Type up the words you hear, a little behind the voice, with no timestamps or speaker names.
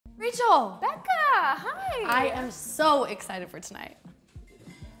Rachel. Becca, hi. I am so excited for tonight.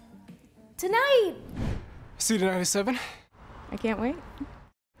 Tonight. See you tonight at 7? I can't wait.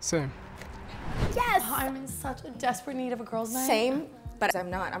 Same. Yes. Oh, I'm in such a desperate need of a girls' night. Same, but I'm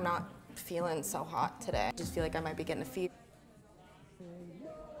not feeling so hot today. I just feel like I might be getting a fever.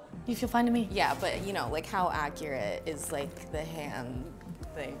 You feel fine to me? Yeah, but you know, like how accurate is like the hand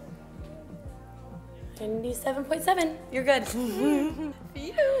thing? 97.7. You're good.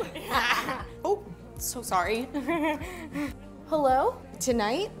 Oh, so sorry. Hello?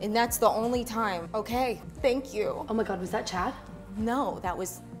 Tonight? And that's the only time. Okay, thank you. Oh my God, was that Chad? No, that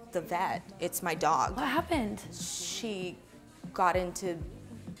was the vet. It's my dog. What happened? She got into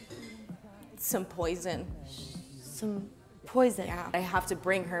some poison. Some poison. Yeah, I have to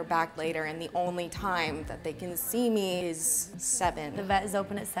bring her back later, and the only time that they can see me is 7. The vet is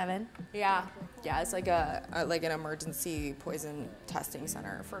open at 7. Yeah, it's like like an emergency poison testing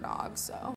center for dogs. So.